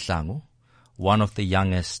Solomon Mahlangu, one of the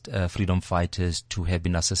youngest freedom fighters to have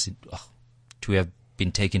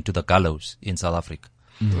been taken to the gallows in South Africa,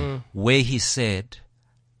 where he said,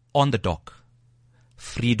 on the dock,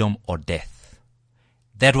 freedom or death.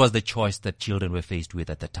 That was the choice that children were faced with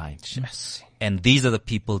at the time. Yes. And these are the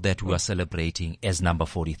people that we are celebrating as number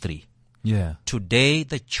 43. Yeah. Today,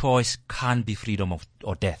 the choice can't be freedom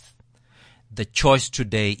or death. The choice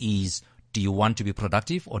today is, do you want to be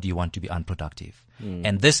productive or do you want to be unproductive?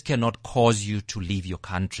 And this cannot cause you to leave your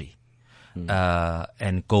country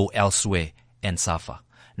and go elsewhere and suffer.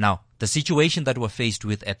 Now, the situation that we're faced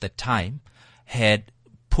with at the time had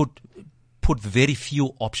put very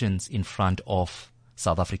few options in front of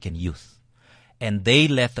South African youth. And they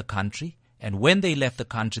left the country. And when they left the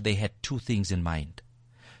country, they had two things in mind: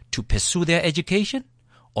 to pursue their education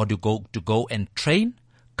or to go and train,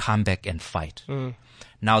 come back and fight.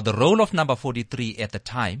 Now, the role of number 43 at the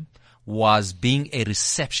time was being a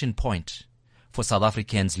reception point for South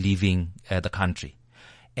Africans leaving the country.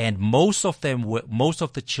 And most of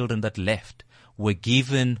the children that left were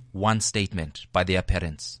given one statement by their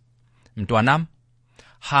parents. Mtwanam,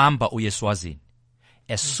 hamba uye Swazini.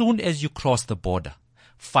 As soon as you cross the border,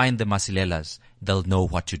 find the Masilelas, they'll know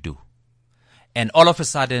what to do. And all of a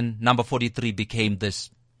sudden, number 43 became this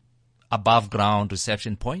above ground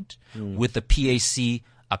reception point, with the PAC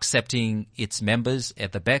accepting its members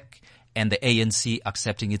at the back and the ANC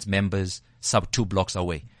accepting its members 2 blocks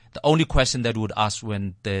away. The only question that we would ask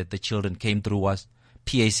when the children came through was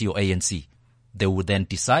PAC or ANC. They would then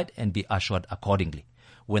decide and be ushered accordingly.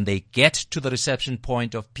 When they get to the reception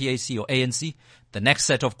point of PAC or ANC, the next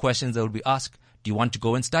set of questions they will be asked: do you want to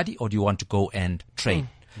go and study or do you want to go and train?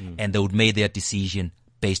 And they would make their decision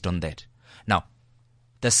based on that. Now,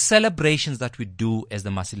 the celebrations that we do as the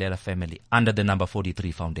Masilela family under the number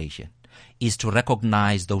 43 Foundation is to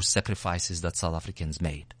recognize those sacrifices that South Africans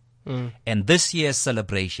made. And this year's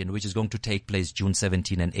celebration, which is going to take place June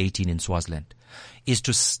 17 and 18 in Swaziland, is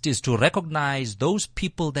to recognize those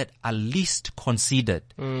people that are least considered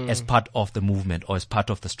as part of the movement or as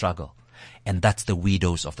part of the struggle. And that's the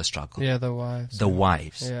widows of the struggle. Yeah, the wives. The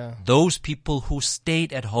wives. Yeah. Those people who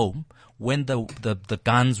stayed at home when the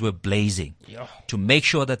guns were blazing, to make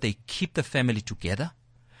sure that they keep the family together,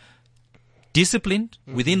 disciplined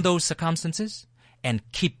within those circumstances, and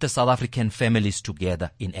keep the South African families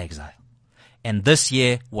together in exile. And this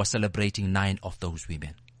year, we're celebrating 9 of those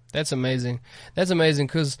women. That's amazing. That's amazing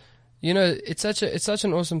because, You know, it's such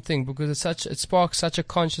an awesome thing because it sparks such a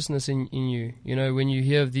consciousness in you. You know, when you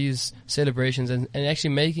hear of these celebrations and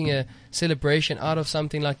actually making a celebration out of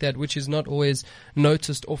something like that, which is not always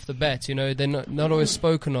noticed off the bat. You know, they're not always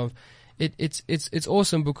spoken of. It's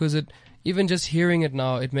awesome because even just hearing it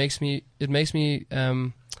now, it makes me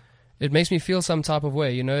feel some type of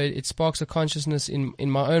way. You know, it sparks a consciousness in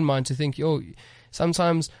my own mind to think,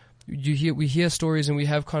 sometimes we hear stories and we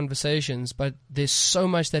have conversations, but there's so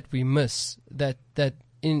much that we miss that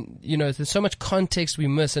there's so much context we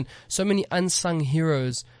miss and so many unsung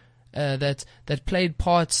heroes that played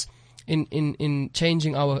parts in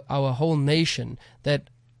changing our whole nation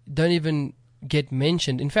that don't even get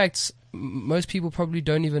mentioned. In fact, most people probably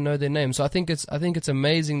don't even know their names. So I think it's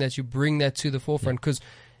amazing that you bring that to the forefront because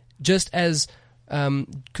just as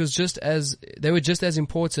they were just as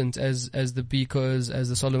important as the Bikos, as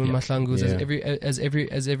the Solomon Mahlangus,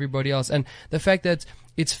 as everybody else. And the fact that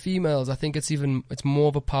it's females, I think it's more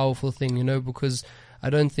of a powerful thing, you know, because I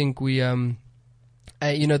don't think we, the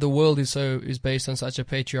world is based on such a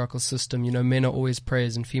patriarchal system. You know, men are always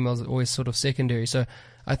praised and females are always sort of secondary. So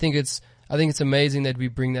I think it's amazing that we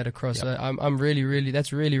bring that across. Yeah. I'm really,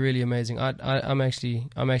 that's really, really amazing. I'm actually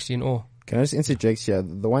in awe. Can I just interject here?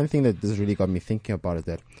 The one thing that this really got me thinking about is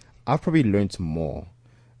that I've probably learned more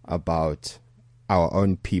about our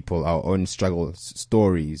own people, our own struggle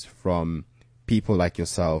stories from people like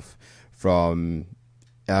yourself, from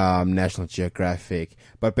National Geographic,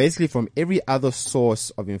 but basically from every other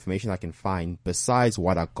source of information I can find besides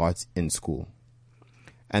what I got in school.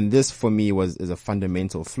 And this for me is a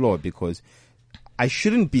fundamental flaw because I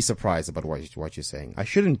shouldn't be surprised about what you're saying. I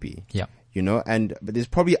shouldn't be. Yeah. You know, but there's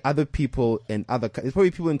probably other people there's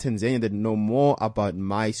probably people in Tanzania that know more about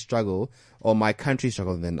my struggle or my country's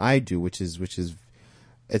struggle than I do, which is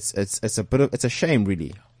it's a shame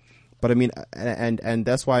really. But I mean, and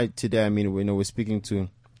that's why today, I mean, we're speaking to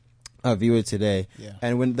a viewer today. Yeah.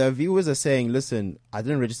 And when the viewers are saying, listen, I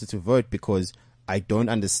didn't register to vote because I don't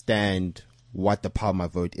understand what the power of my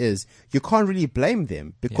vote is, you can't really blame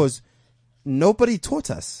them because nobody taught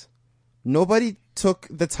us. Nobody took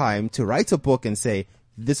the time to write a book and say,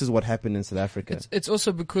 this is what happened in South Africa. It's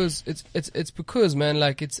also because it's because, man,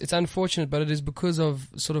 like it's unfortunate, but it is because of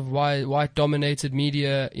sort of white dominated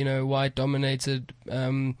media, you know, white dominated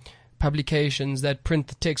publications that print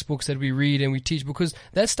the textbooks that we read and we teach, because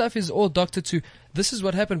that stuff is all doctored to this is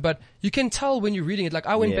what happened, but you can tell when you're reading it. Like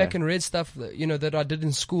I went back and read stuff, you know, that I did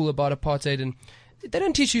in school about apartheid, and they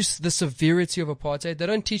don't teach you the severity of apartheid. They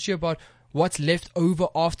don't teach you about what's left over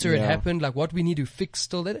after it happened, like what we need to fix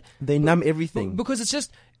still. They numb everything. Because it's just,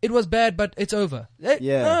 it was bad, but it's over.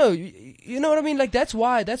 No, you know what I mean? Like that's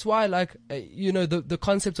why, like, you know, the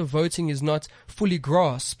concept of voting is not fully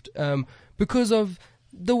grasped, because of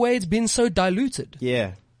the way it's been so diluted.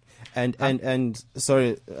 Yeah. And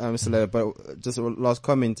sorry, Mr. Leo, but just a last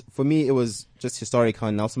comment. For me, it was just historic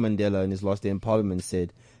how Nelson Mandela in his last day in Parliament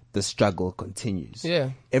said, the struggle continues.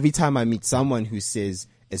 Yeah. Every time I meet someone who says,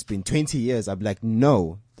 it's been 20 years, I'm like,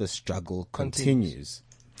 no, the struggle continues.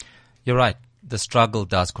 You're right. The struggle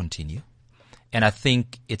does continue. And I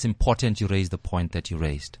think it's important you raise the point that you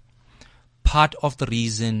raised. Part of the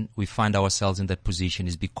reason we find ourselves in that position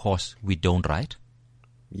is because we don't write.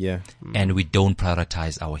 Yeah. And we don't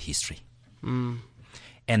prioritize our history.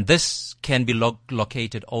 And this can be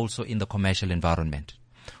located also in the commercial environment.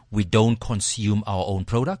 We don't consume our own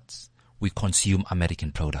products. We consume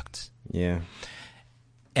American products. Yeah.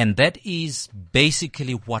 And that is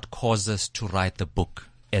basically what caused us to write the book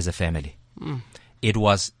as a family. It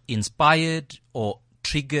was inspired or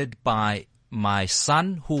triggered by my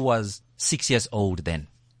son, who was 6 years old then,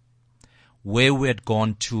 where we had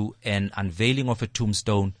gone to an unveiling of a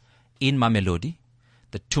tombstone in Mamelodi,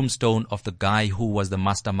 the tombstone of the guy who was the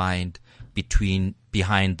mastermind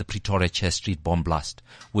behind the Pretoria Church Street bomb blast,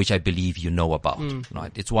 which I believe you know about.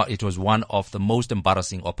 Right? It was one of the most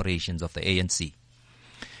embarrassing operations of the ANC.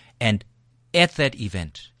 And at that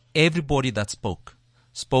event, everybody that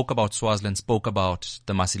spoke about Swaziland, spoke about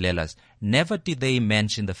the Masilelas. Never did they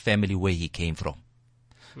mention the family where he came from.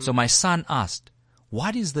 So my son asked,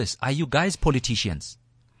 what is this? Are you guys politicians?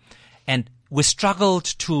 And we struggled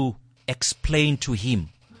to explain to him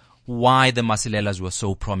why the Masilelas were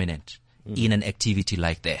so prominent in an activity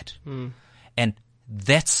like that. And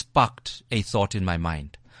that sparked a thought in my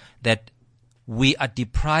mind that we are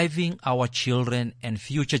depriving our children and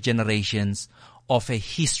future generations of a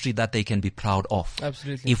history that they can be proud of.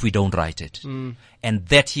 Absolutely. If we don't write it. And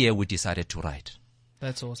that year we decided to write.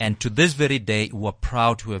 That's awesome. And to this very day, we're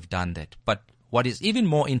proud to have done that. But what is even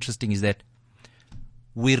more interesting is that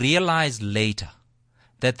we realized later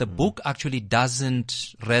that the book actually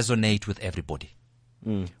doesn't resonate with everybody.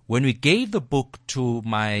 When we gave the book to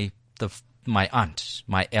my aunt,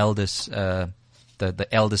 my eldest, the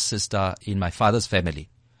eldest sister in my father's family,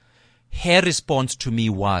 her response to me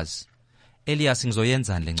was, Elias,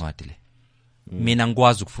 ngizoyenzani le ncwadi le? Mina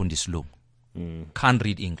ngikwazi ukufunda isilungu. Can't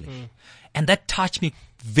read English. And that touched me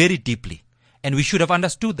very deeply. And we should have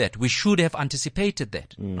understood that. We should have anticipated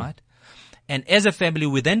that, right? And as a family,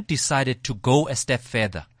 we then decided to go a step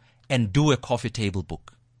further and do a coffee table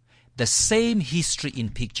book. The same history in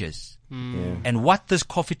pictures. And what this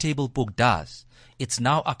coffee table book does, it's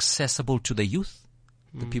now accessible to the youth,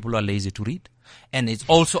 the people who are lazy to read. And it's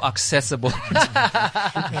also accessible.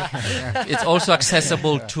 It's also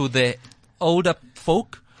accessible to the older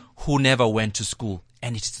folk who never went to school.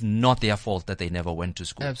 And it's not their fault that they never went to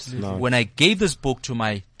school. Absolutely. No. When I gave this book to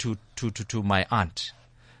my aunt,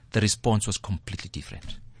 the response was completely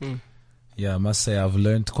different. Yeah, I must say I've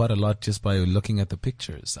learned quite a lot just by looking at the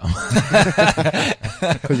pictures.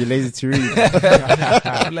 Because you're lazy to read.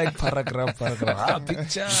 I'm like paragraph.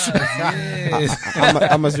 Pictures. Yes.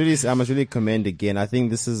 I must really commend again. I think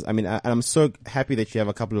this is, I'm so happy that you have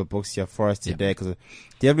a couple of books here for us today, because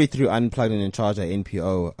definitely through Unplugged and In Charge at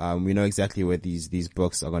NPO, we know exactly where these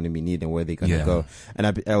books are going to be needed and where they're going to go. And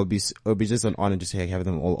it will be just an honor just to have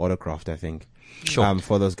them all autographed, I think. Sure.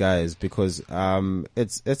 For those guys, because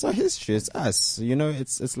it's our history, it's us.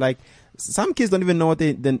 It's like some kids don't even know what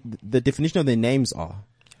the definition of their names are.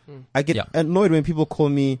 I get annoyed when people call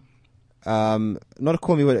me, not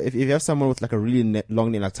call me, but if you have someone with like a really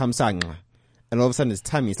long name like Tam Sangla, and all of a sudden it's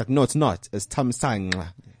Tammy, it's like, no, it's not, it's Tam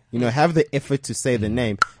Sangla. Have the effort to say the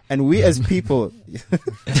name. And we as people, we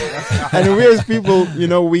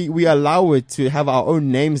allow it to have our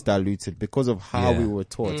own names diluted because of how we were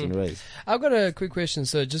taught and raised. I've got a quick question,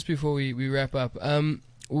 so just before we wrap up.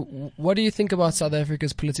 What do you think about South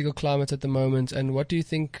Africa's political climate at the moment, and what do you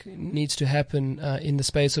think needs to happen in the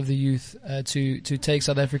space of the youth to take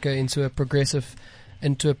South Africa into a progressive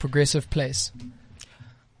place?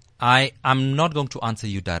 I'm not going to answer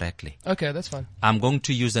you directly. Okay, that's fine. I'm going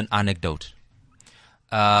to use an anecdote.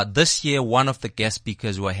 This year, one of the guest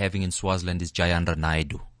speakers we're having in Swaziland is Jayendra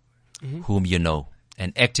Naidu, whom you know,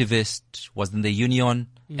 an activist, was in the union,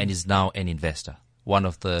 and is now an investor, one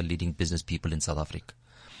of the leading business people in South Africa.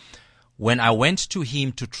 When I went to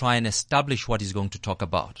him to try and establish what he's going to talk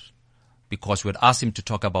about, because we had asked him to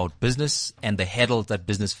talk about business and the hurdles that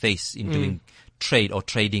business face in doing trade or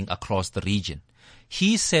trading across the region,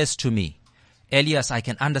 he says to me, Elias, I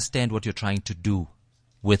can understand what you're trying to do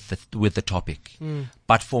with the topic.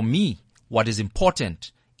 But for me, what is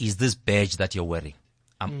important is this badge that you're wearing.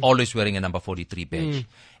 I'm always wearing a number 43 badge.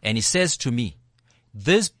 And he says to me,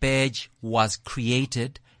 this badge was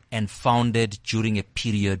created and founded during a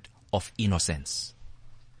period of innocence.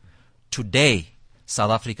 Today,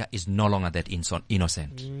 South Africa is no longer that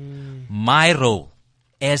innocent. My role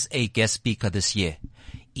as a guest speaker this year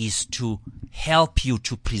is to help you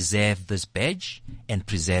to preserve this badge and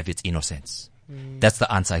preserve its innocence. That's the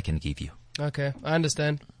answer I can give you. Okay, I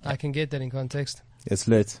understand. I can get that in context. It's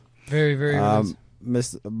lit. Very, very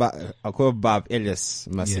lit. I'll call Bob Elias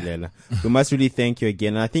Masilela. We must really thank you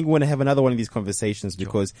again. And I think we want to have another one of these conversations,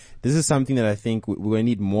 because this is something that I think we're going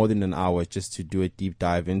to need more than an hour just to do a deep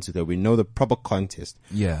dive into, that we know the proper context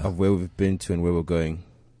of where we've been to and where we're going.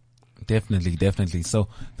 Definitely. So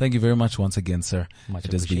thank you very much once again, sir.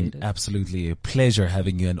 It has been absolutely a pleasure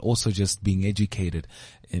having you, and also just being educated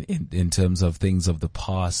in terms of things of the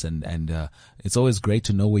past, and it's always great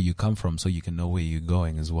to know where you come from so you can know where you're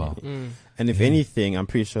going as well. And if anything, I'm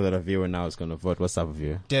pretty sure that a viewer now is going to vote. What's up,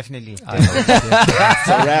 viewer? Definitely. It's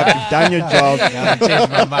a wrap. You've done your job.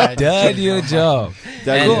 Changed my mind. Done your job.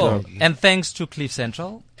 And thanks to Cliff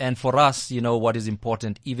Central. And for us, what is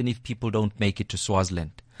important, even if people don't make it to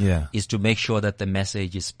Swaziland, is to make sure that the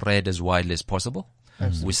message is spread as widely as possible.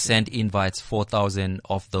 We send invites, 4,000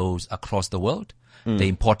 of those across the world. The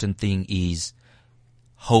important thing is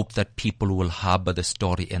hope that people will harbor the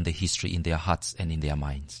story and the history in their hearts and in their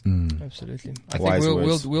minds. Absolutely. I think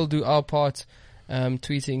we'll do our part,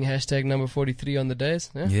 tweeting hashtag number 43 on the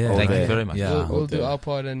days. Thank you very much. We'll do our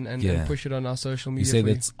part and push it on our social media. You say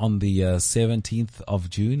that's on the 17th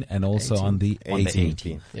of June and also 18th. On the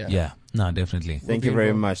 18th. Yeah. No, definitely. Thank you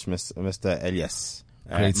very much, Mr. Elias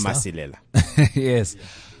Masilela. Yes.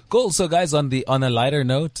 Cool. So guys, on a lighter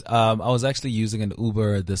note, I was actually using an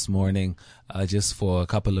Uber this morning, just for a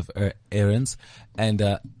couple of errands.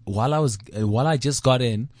 And, while I just got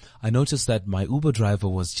in, I noticed that my Uber driver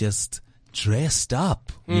was just dressed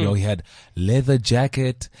up. You know, he had leather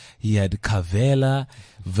jacket, he had Cavella,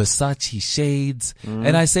 Versace shades.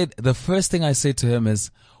 And I said, the first thing I said to him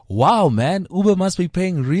is, wow, man, Uber must be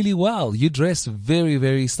paying really well. You dress very,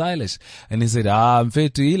 very stylish. And he said, I'm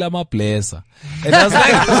fit to eat, I'm a placer. And I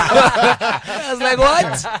was like,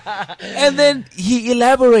 what? And then he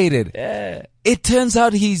elaborated. It turns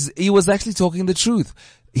out he was actually talking the truth.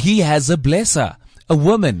 He has a blesser. A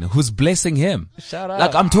woman who's blessing him. Shout out.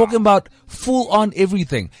 Like, I'm talking about full on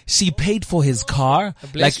everything. She paid for his car.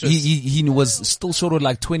 Like, he was still short of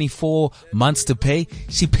like 24 months to pay.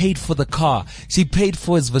 She paid for the car. She paid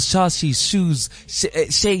for his Versace shoes,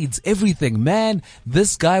 shades, everything. Man,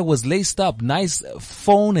 this guy was laced up, nice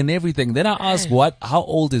phone and everything. Then I asked, how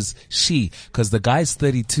old is she? Cause the guy's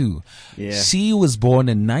 32. Yeah. She was born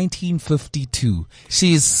in 1952.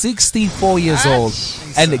 She is 64 years old.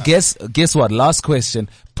 And guess what? Last question.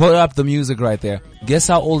 Put up the music right there. Guess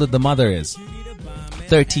how old the mother is?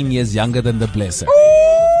 13 years younger than the blesser.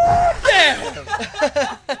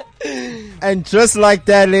 And just like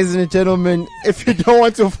that, ladies and gentlemen, if you don't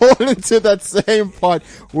want to fall into that same part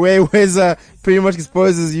where Weza pretty much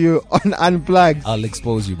exposes you on Unplugged, I'll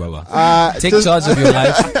expose you, Baba. Take charge of your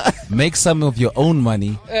life. Make some of your own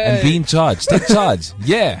money and be in charge. Take charge.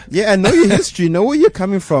 Yeah. Yeah, and know your history, know where you're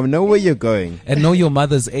coming from, know where you're going. And know your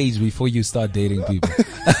mother's age before you start dating people.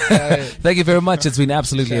 Thank you very much. It's been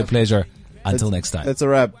absolutely a pleasure. Until next time. That's a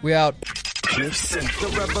wrap. We out. I've got something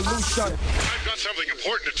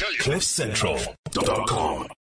important to tell you. CliffCentral.com